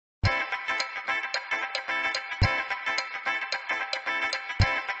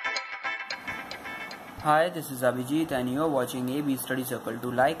Hi, this is Abhijit and you are watching AB Study Circle.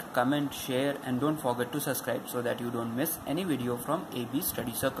 Do like, comment, share and don't forget to subscribe so that you don't miss any video from AB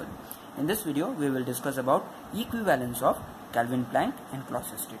Study Circle. In this video, we will discuss about equivalence of Kelvin-Planck and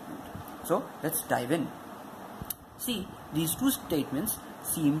Clausius statement. So, let's dive in. See, these two statements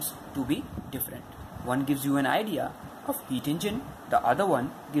seems to be different. One gives you an idea of heat engine, the other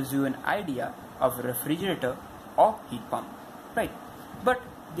one gives you an idea of refrigerator or heat pump, right? But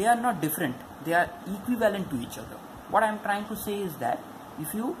they are not different, they are equivalent to each other. What I am trying to say is that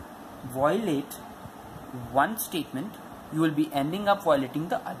if you violate one statement, you will be ending up violating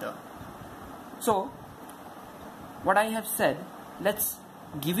the other. So, what I have said, let's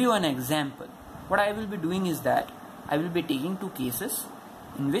give you an example. What I will be doing is that I will be taking two cases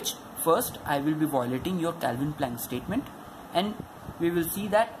in which first I will be violating your Kelvin-Planck statement and we will see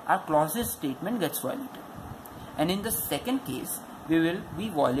that our Clausius statement gets violated. And in the second case, we will be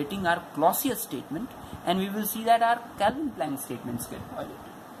violating our Clausius statement and we will see that our Kelvin-Planck statements get violated.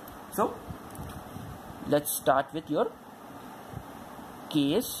 So, let's start with your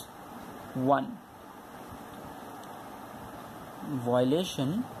case 1.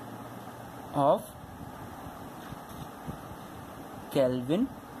 Violation of Kelvin-Planck.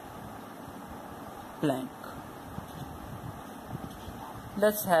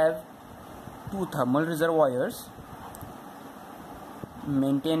 Let's have two thermal reservoirs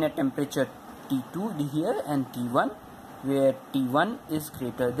maintain a temperature T2 here and T1 where T1 is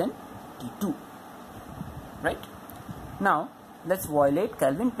greater than T2, right? Now let's violate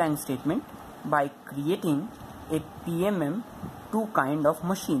Kelvin-Planck statement by creating a PMM2 kind of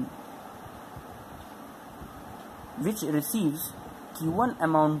machine which receives Q1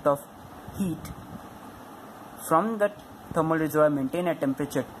 amount of heat from the thermal reservoir maintain a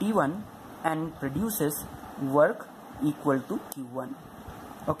temperature T1 and produces work equal to Q1.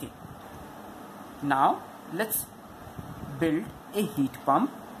 Okay, now let's build a heat pump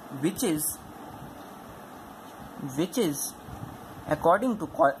which is according to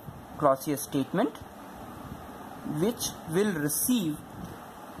Clausius statement, which will receive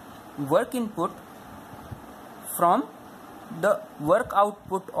work input from the work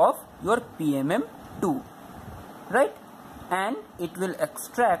output of your PMM2, right? And it will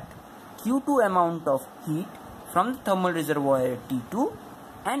extract Q2 amount of heat from the thermal reservoir T2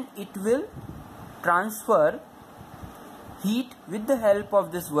 and it will transfer heat with the help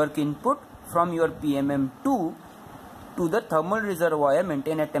of this work input from your PMM2 to the thermal reservoir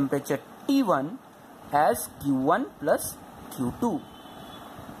maintain a temperature T1 as Q1 plus Q2.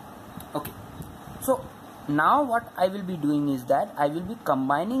 Okay, so now what I will be doing is that I will be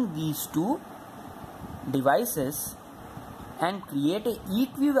combining these two devices and create a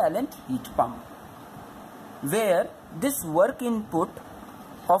equivalent heat pump where this work input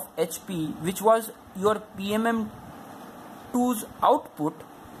of HP, which was your PMM2's output,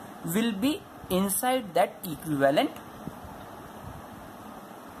 will be inside that equivalent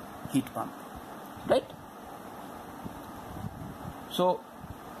heat pump, right? So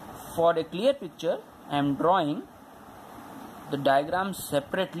for a clear picture, I am drawing the diagram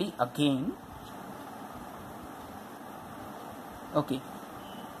separately again. Okay,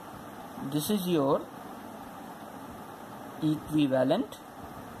 this is your equivalent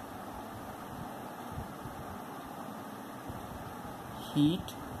heat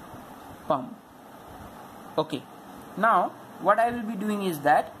pump. Okay, now what I will be doing is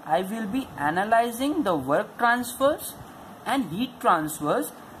that I will be analyzing the work transfers and heat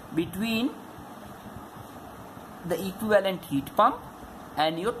transfers between the equivalent heat pump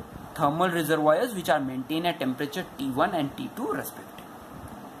and your thermal reservoirs which are maintained at temperature T1 and T2 respectively.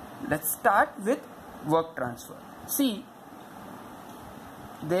 Let's start with work transfer. See,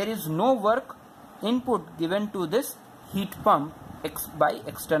 there is no work input given to this heat pump by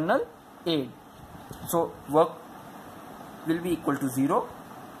external aid. So work will be equal to 0.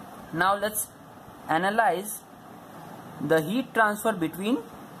 Now let's analyze the heat transfer between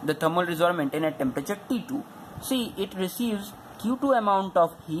the thermal reservoir maintained at temperature T2. See, it receives Q2 amount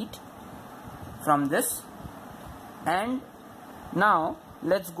of heat from this, and now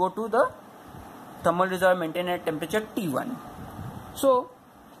let's go to the thermal reservoir maintained at temperature T1. So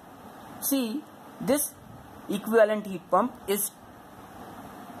see, this equivalent heat pump is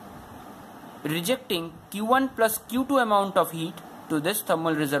rejecting Q1 plus Q2 amount of heat to this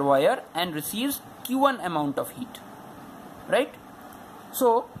thermal reservoir and receives Q1 amount of heat, right?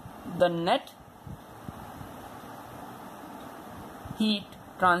 So the net heat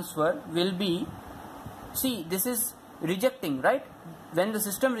transfer will be, see, this is rejecting, right? When the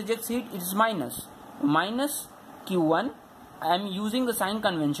system rejects heat, it is minus Q1. I am using the sign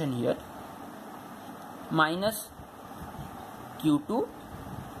convention here. minus Q2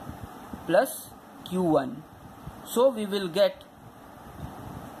 plus Q1. So we will get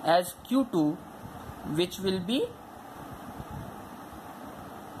as Q2, which will be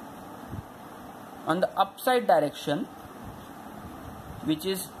on the upside direction, which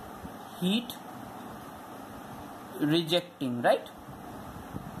is heat rejecting, right?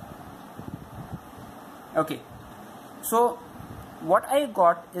 Okay, so what I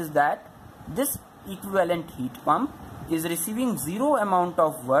got is that this equivalent heat pump is receiving zero amount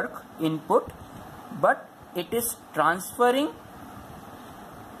of work input, but it is transferring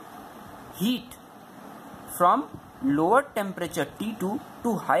heat from lower temperature T2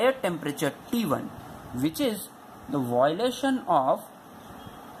 to higher temperature T1, which is the violation of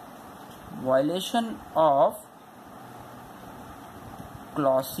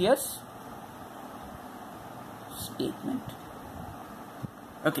Clausius statement.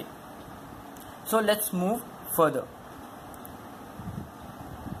 Okay, so let's move further.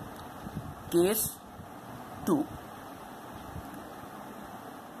 Case 2.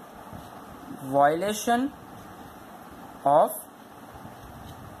 Violation of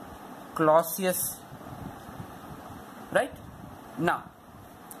Clausius, right? Now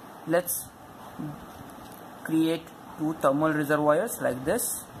let's create two thermal reservoirs like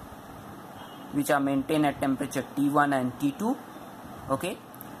this, which are maintained at temperature T1 and T2. Okay,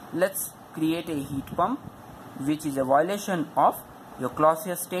 let's create a heat pump which is a violation of your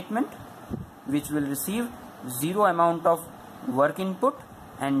Clausius statement, which will receive zero amount of work input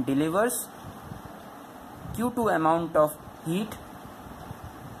and delivers Q2 amount of heat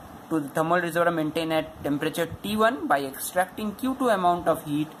to the thermal reservoir maintained at temperature T1 by extracting Q2 amount of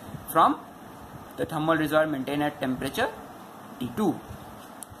heat from the thermal reservoir maintained at temperature T2.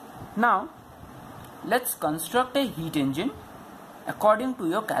 Now let's construct a heat engine according to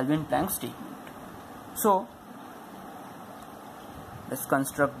your Kelvin-Planck statement. So let's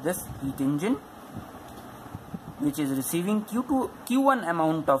construct this heat engine which is receiving Q1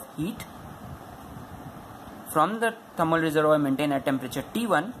 amount of heat from the thermal reservoir maintained at temperature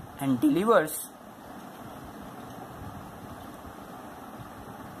T1 and delivers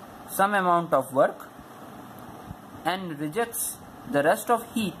some amount of work and rejects the rest of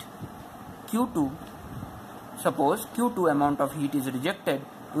heat Q2. Suppose Q2 amount of heat is rejected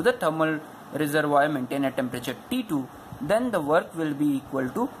to the thermal reservoir maintained at temperature T2, then the work will be equal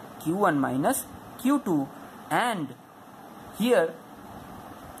to Q1 minus Q2, and here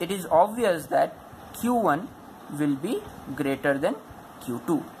it is obvious that Q1 will be greater than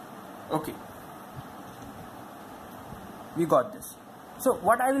Q2. Okay, we got this. So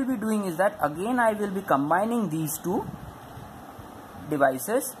what I will be doing is that again I will be combining these two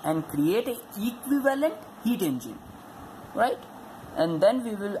devices and create an equivalent heat engine, right? And then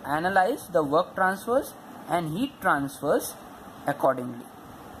we will analyze the work transfers and heat transfers accordingly.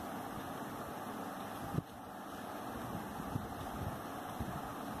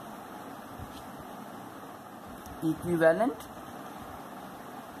 Equivalent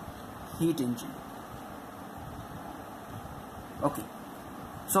heat engine. Okay,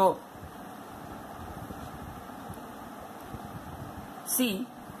 so see,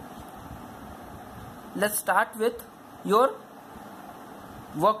 let's start with your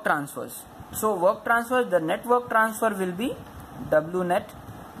work transfers. So work transfer, the net work transfer will be W net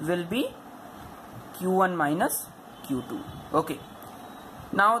will be Q1 minus Q2. Okay,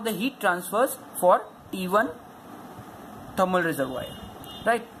 now the heat transfers for T1 thermal reservoir,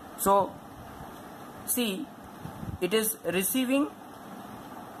 right? So see, it is receiving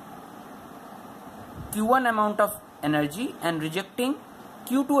Q1 amount of energy and rejecting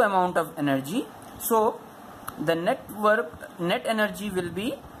Q2 amount of energy. So the net energy will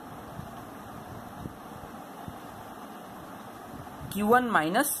be Q1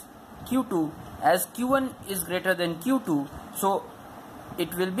 minus Q2, as Q1 is greater than Q2, so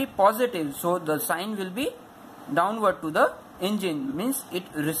it will be positive, so the sign will be downward to the engine, means it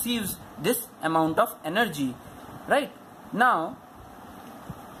receives this amount of energy, right? Now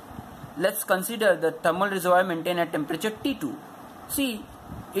let's consider the thermal reservoir maintained at temperature T2. See,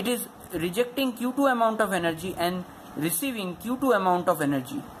 it is rejecting Q2 amount of energy and receiving Q2 amount of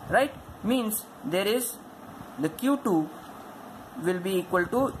energy, right? Means there is the Q2 will be equal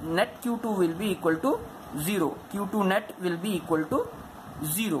to, net Q2 will be equal to 0. Q2 net will be equal to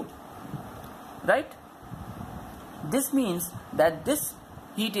 0, right? This means that this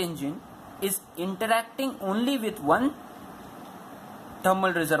heat engine is interacting only with one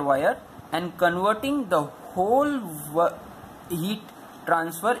thermal reservoir and converting the whole heat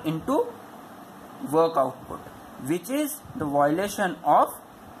transfer into work output, which is the violation of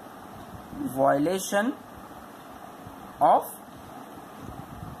violation of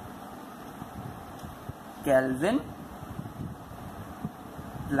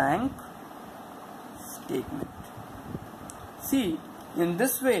Kelvin-Planck statement. See, in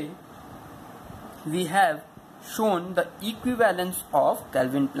this way we have shown the equivalence of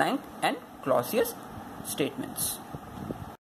Kelvin-Planck and Clausius statements.